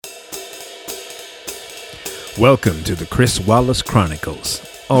Welcome to the Chris Wallace Chronicles.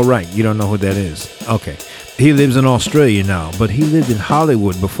 All right, you don't know who that is. Okay. He lives in Australia now, but he lived in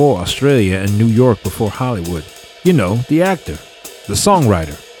Hollywood before Australia and New York before Hollywood. You know, the actor, the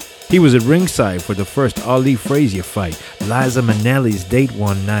songwriter. He was at ringside for the first Ali Frazier fight, Liza Minnelli's date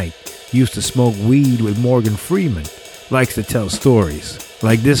one night. He used to smoke weed with Morgan Freeman. Likes to tell stories,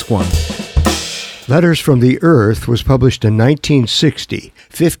 like this one. Letters from the Earth was published in 1960,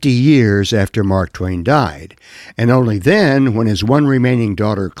 50 years after Mark Twain died, and only then when his one remaining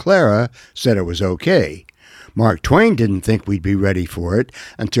daughter, Clara, said it was okay. Mark Twain didn't think we'd be ready for it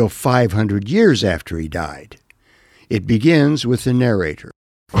until 500 years after he died. It begins with the narrator.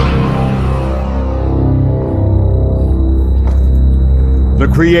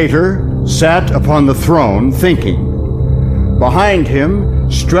 The Creator sat upon the throne thinking. Behind him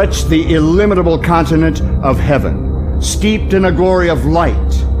stretched the illimitable continent of heaven, steeped in a glory of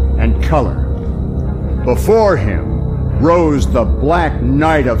light and color. Before him rose the black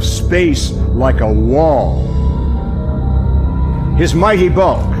night of space like a wall. His mighty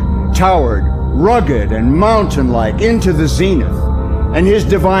bulk towered rugged and mountain-like into the zenith, and his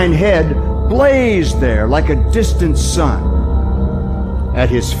divine head blazed there like a distant sun. At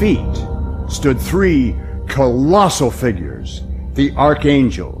his feet stood three colossal figures, the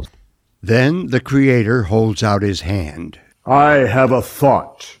archangels. Then the Creator holds out his hand. I have a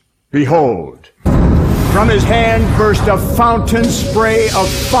thought. Behold. From his hand burst a fountain spray of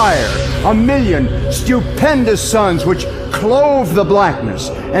fire, 1,000,000 stupendous suns which clove the blackness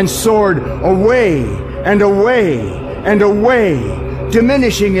and soared away and away and away,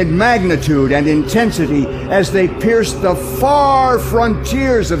 diminishing in magnitude and intensity as they pierced the far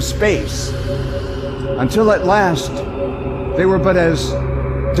frontiers of space, until at last they were but as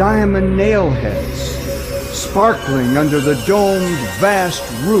diamond nail-heads sparkling under the domed vast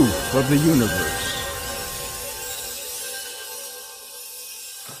roof of the universe.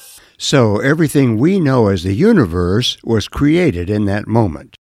 So everything we know as the universe was created in that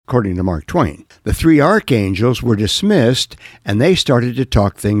moment, according to Mark Twain. The three archangels were dismissed, and they started to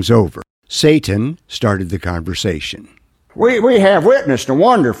talk things over. Satan started the conversation. We have witnessed a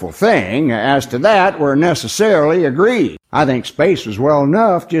wonderful thing. As to that, we're necessarily agreed. I think space was well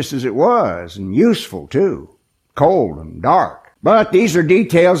enough just as it was, and useful too, cold and dark. But these are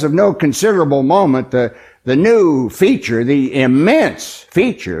details of no considerable moment. The new feature, the immense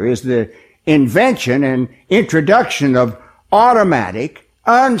feature, is the invention and introduction of automatic,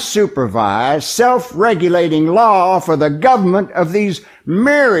 unsupervised, self-regulating law for the government of these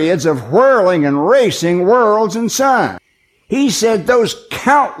myriads of whirling and racing worlds and suns. He said those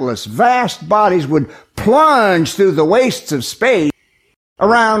countless vast bodies would plunge through the wastes of space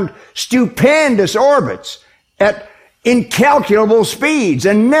around stupendous orbits at incalculable speeds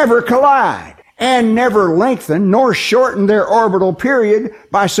and never collide, and never lengthen nor shorten their orbital period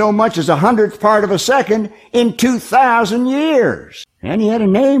by so much as 100th part of a second in 2,000 years. And he had a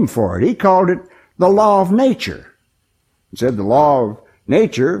name for it. He called it the law of nature. He said the law of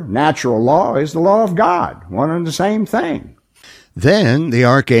nature, natural law, is the law of God, one and the same thing. Then the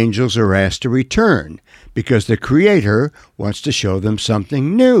archangels are asked to return because the Creator wants to show them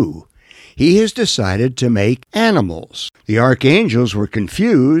something new. He has decided to make animals. The archangels were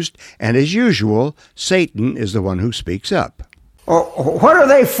confused, and as usual, Satan is the one who speaks up. What are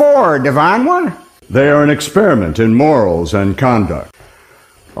they for, Divine One? They are an experiment in morals and conduct.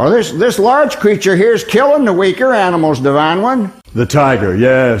 This large creature here is killing the weaker animals, Divine One. The tiger,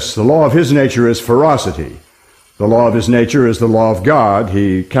 yes. The law of his nature is ferocity. The law of his nature is the law of God.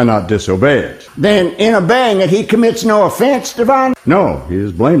 He cannot disobey it. Then, in obeying it, he commits no offense, Divine? No, he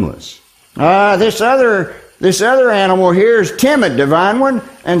is blameless. This other animal here is timid, Divine One,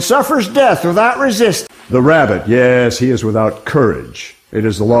 and suffers death without resistance. The rabbit, yes, he is without courage. It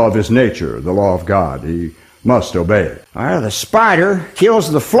is the law of his nature, the law of God. He must obey it. The spider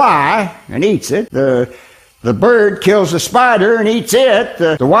kills the fly and eats it. The bird kills the spider and eats it.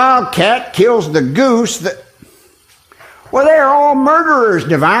 The wildcat kills the goose. Well, they're all murderers,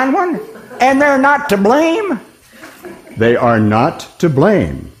 Divine One, and they're not to blame. They are not to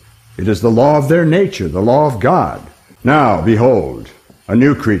blame. It is the law of their nature, the law of God. Now, behold, a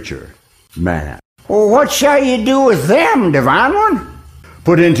new creature, man. Well, what shall you do with them, Divine One?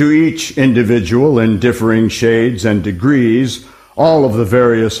 Put into each individual in differing shades and degrees all of the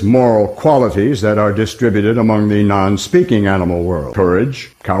various moral qualities that are distributed among the non-speaking animal world.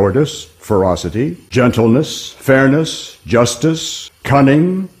 Courage, cowardice, ferocity, gentleness, fairness, justice,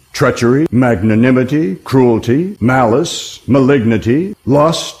 cunning, treachery, magnanimity, cruelty, malice, malignity,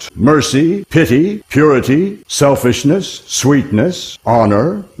 lust, mercy, pity, purity, selfishness, sweetness,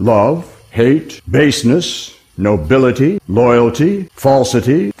 honor, love, hate, baseness, nobility, loyalty,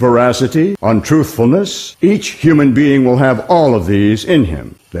 falsity, veracity, untruthfulness. Each human being will have all of these in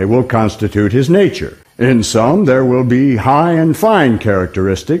him. They will constitute his nature. In some, there will be high and fine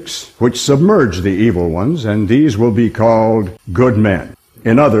characteristics which submerge the evil ones, and these will be called good men.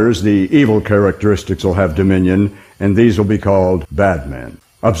 In others, the evil characteristics will have dominion, and these will be called bad men.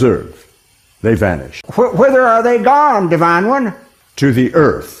 Observe, they vanish. Whither are they gone, Divine One? To the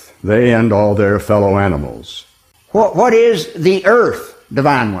earth, they and all their fellow animals. What is the earth,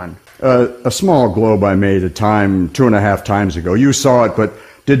 Divine One? A small globe I made a time 2.5 times ago. You saw it, but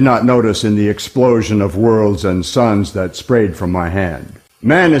did not notice in the explosion of worlds and suns that sprayed from my hand.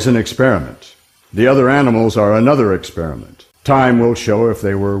 Man is an experiment. The other animals are another experiment. Time will show if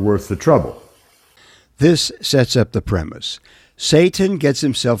they were worth the trouble. This sets up the premise. Satan gets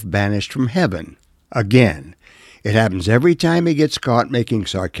himself banished from heaven. Again. It happens every time he gets caught making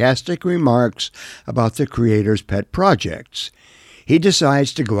sarcastic remarks about the Creator's pet projects. He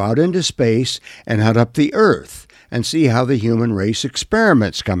decides to go out into space and hunt up the earth and see how the human race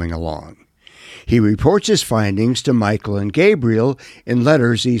experiments coming along. He reports his findings to Michael and Gabriel in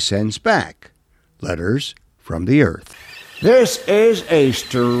letters he sends back. Letters from the earth. This is a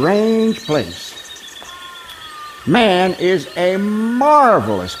strange place. Man is a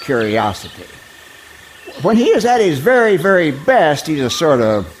marvelous curiosity. When he is at his very, very best, he's a sort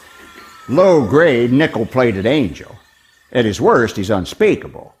of low-grade, nickel-plated angel. At his worst, he's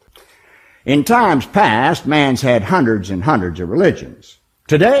unspeakable. In times past, man's had hundreds and hundreds of religions.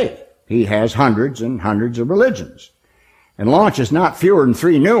 Today, he has hundreds and hundreds of religions, and launches not fewer than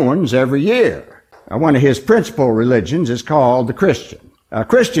 3 new ones every year. One of his principal religions is called the Christian. A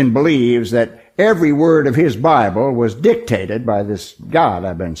Christian believes that every word of his Bible was dictated by this God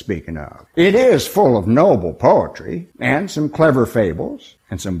I've been speaking of. It is full of noble poetry, and some clever fables,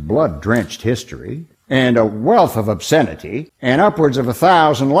 and some blood-drenched history, and a wealth of obscenity, and upwards of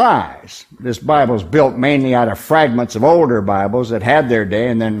 1,000 lies. This Bible's built mainly out of fragments of older Bibles that had their day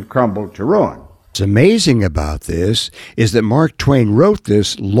and then crumbled to ruin. What's amazing about this is that Mark Twain wrote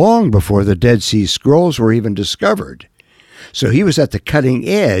this long before the Dead Sea Scrolls were even discovered. So he was at the cutting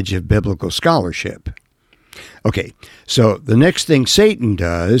edge of biblical scholarship. Okay, so the next thing Satan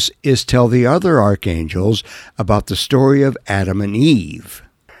does is tell the other archangels about the story of Adam and Eve.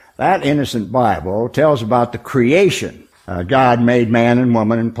 That innocent Bible tells about the creation. God made man and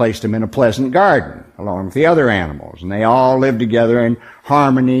woman and placed them in a pleasant garden, along with the other animals, and they all lived together in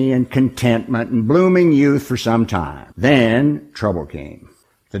harmony and contentment and blooming youth for some time. Then trouble came.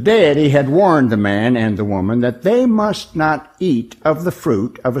 The deity had warned the man and the woman that they must not eat of the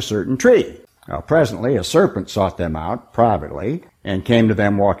fruit of a certain tree. Now, presently, a serpent sought them out privately and came to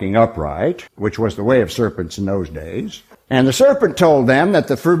them walking upright, which was the way of serpents in those days. And the serpent told them that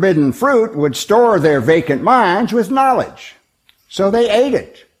the forbidden fruit would store their vacant minds with knowledge. So they ate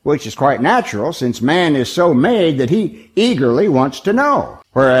it, which is quite natural, since man is so made that he eagerly wants to know.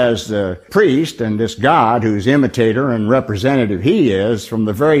 Whereas the priest and this God, whose imitator and representative he is, from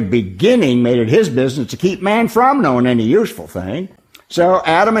the very beginning made it his business to keep man from knowing any useful thing. So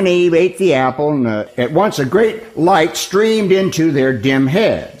Adam and Eve ate the apple, and at once a great light streamed into their dim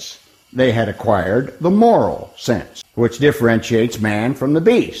heads. They had acquired the moral sense, which differentiates man from the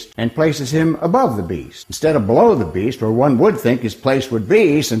beast and places him above the beast, instead of below the beast, where one would think his place would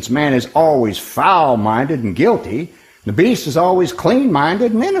be, since man is always foul-minded and guilty. The beast is always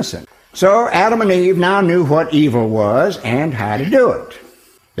clean-minded and innocent. So Adam and Eve now knew what evil was and how to do it.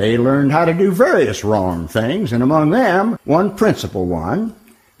 They learned how to do various wrong things, and among them, one principal one,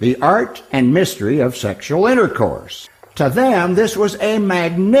 the art and mystery of sexual intercourse. To them, this was a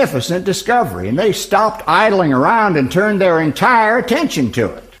magnificent discovery, and they stopped idling around and turned their entire attention to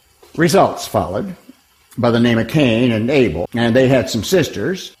it. Results followed by the name of Cain and Abel, and they had some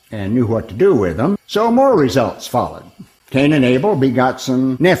sisters and knew what to do with them, so more results followed. Cain and Abel begot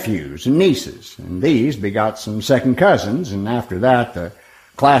some nephews and nieces, and these begot some second cousins, and after that the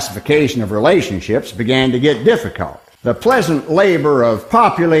classification of relationships began to get difficult. The pleasant labor of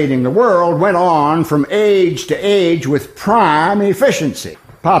populating the world went on from age to age with prime efficiency.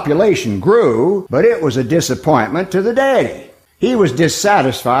 Population grew, but it was a disappointment to the deity. He was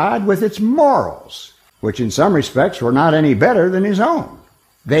dissatisfied with its morals, which in some respects were not any better than his own.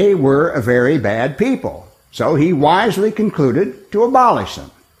 They were a very bad people, so he wisely concluded to abolish them.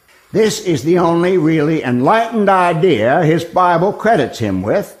 This is the only really enlightened idea his Bible credits him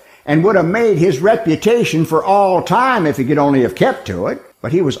with, and would have made his reputation for all time if he could only have kept to it,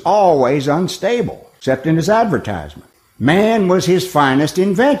 but he was always unstable, except in his advertisement. Man was his finest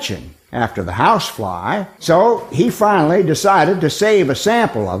invention, after the housefly, so he finally decided to save a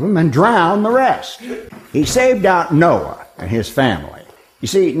sample of them and drown the rest. He saved out Noah and his family. You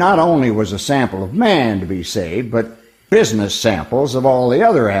see, not only was a sample of man to be saved, but business samples of all the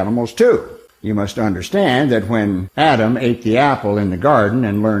other animals too. You must understand that when Adam ate the apple in the garden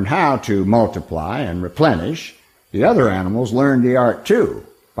and learned how to multiply and replenish, the other animals learned the art too,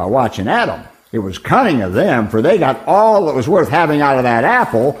 by watching Adam. It was cunning of them, for they got all that was worth having out of that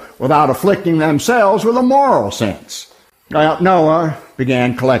apple without afflicting themselves with a moral sense. Well, Noah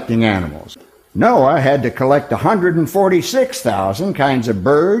began collecting animals. Noah had to collect 146,000 kinds of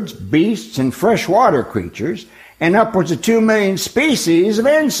birds, beasts, and freshwater creatures, and upwards of 2 million species of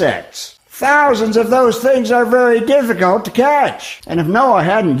insects. Thousands of those things are very difficult to catch. And if Noah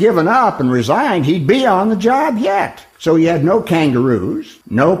hadn't given up and resigned, he'd be on the job yet. So he had no kangaroos,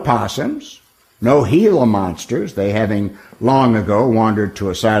 no possums, no Gila monsters, they having long ago wandered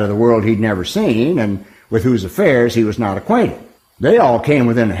to a side of the world he'd never seen and with whose affairs he was not acquainted. They all came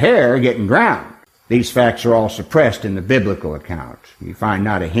within a hair of getting drowned. These facts are all suppressed in the biblical account. You find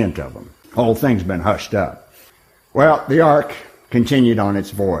not a hint of them. The whole thing's been hushed up. Well, the ark continued on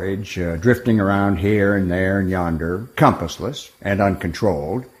its voyage, drifting around here and there and yonder, compassless and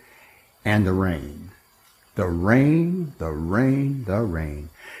uncontrolled. And the rain. The rain, the rain, the rain.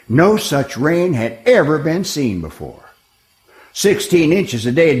 No such rain had ever been seen before. 16 inches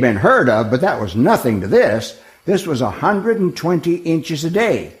a day had been heard of, but that was nothing to this. This was 120 inches a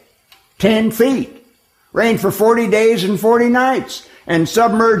day. 10 feet. Rained for 40 days and 40 nights, and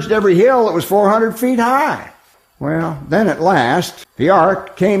submerged every hill that was 400 feet high. Well, then at last, the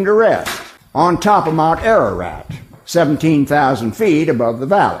ark came to rest on top of Mount Ararat, 17,000 feet above the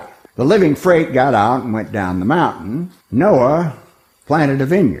valley. The living freight got out and went down the mountain. Noah planted a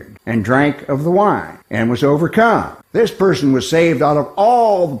vineyard and drank of the wine and was overcome. This person was saved out of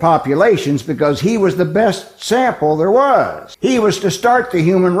all the populations because he was the best sample there was. He was to start the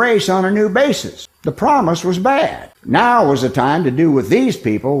human race on a new basis. The promise was bad. Now was the time to do with these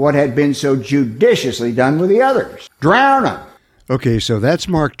people what had been so judiciously done with the others. Drown them. Okay, so that's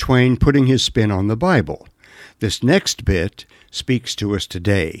Mark Twain putting his spin on the Bible. This next bit speaks to us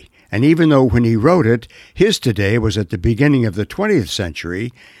today. And even though when he wrote it, his today was at the beginning of the 20th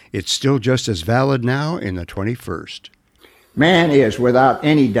century, it's still just as valid now in the 21st. Man is, without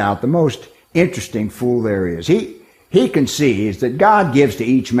any doubt, the most interesting fool there is. He concedes that God gives to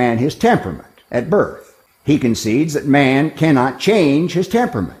each man his temperament at birth. He concedes that man cannot change his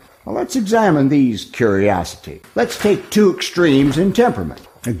temperament. Well, let's examine these curiosities. Let's take two extremes in temperament,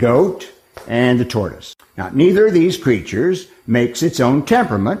 the goat and the tortoise. Now, neither of these creatures makes its own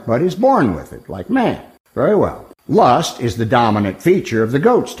temperament, but is born with it, like man. Very well. Lust is the dominant feature of the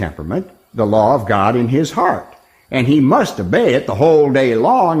goat's temperament, the law of God in his heart, and he must obey it the whole day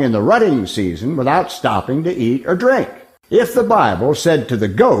long in the rutting season without stopping to eat or drink. If the Bible said to the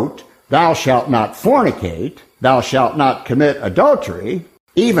goat, "Thou shalt not fornicate, thou shalt not commit adultery,"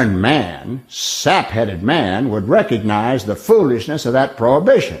 even man, sap-headed man, would recognize the foolishness of that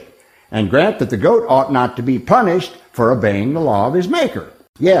prohibition and grant that the goat ought not to be punished for obeying the law of his Maker.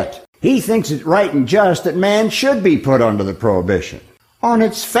 Yet, he thinks it right and just that man should be put under the prohibition. On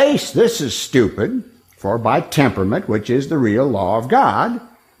its face, this is stupid, for by temperament, which is the real law of God,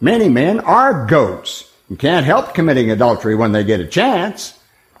 many men are goats and can't help committing adultery when they get a chance,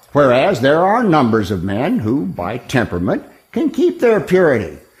 whereas there are numbers of men who, by temperament, can keep their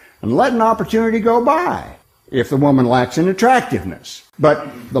purity and let an opportunity go by if the woman lacks in attractiveness. But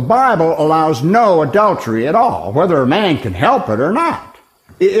the Bible allows no adultery at all, whether a man can help it or not.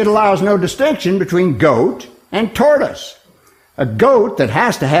 It allows no distinction between goat and tortoise. A goat that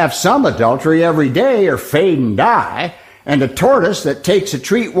has to have some adultery every day or fade and die, and a tortoise that takes a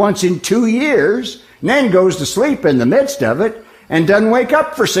treat once in 2 years and then goes to sleep in the midst of it and doesn't wake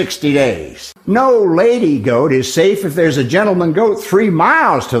up for 60 days. No lady goat is safe if there's a gentleman goat 3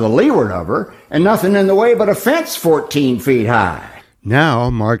 miles to the leeward of her and nothing in the way but a fence 14 feet high. Now,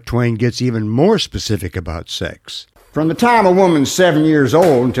 Mark Twain gets even more specific about sex. From the time a woman's 7 years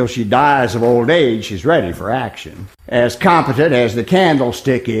old until she dies of old age, she's ready for action, as competent as the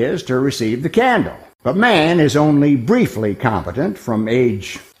candlestick is to receive the candle. But man is only briefly competent from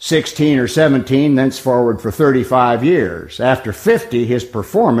age 16 or 17, thenceforward for 35 years. After 50, his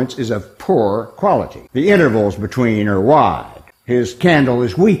performance is of poor quality. The intervals between are wide. His candle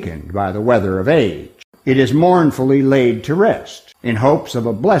is weakened by the weather of age. It is mournfully laid to rest in hopes of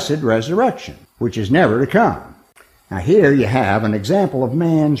a blessed resurrection, which is never to come. Now here you have an example of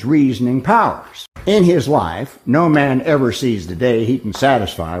man's reasoning powers. In his life, no man ever sees the day he can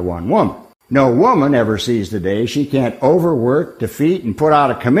satisfy one woman. No woman ever sees the day she can't overwork, defeat, and put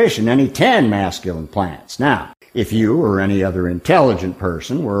out of commission any 10 masculine planets. Now, if you or any other intelligent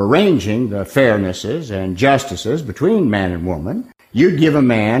person were arranging the fairnesses and justices between man and woman, you'd give a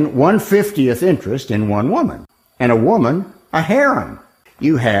man 1/50th interest in one woman, and a woman a harem.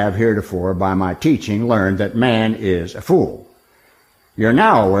 You have heretofore by my teaching learned that man is a fool. You're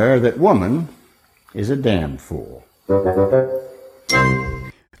now aware that woman is a damned fool.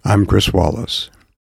 I'm Chris Wallace.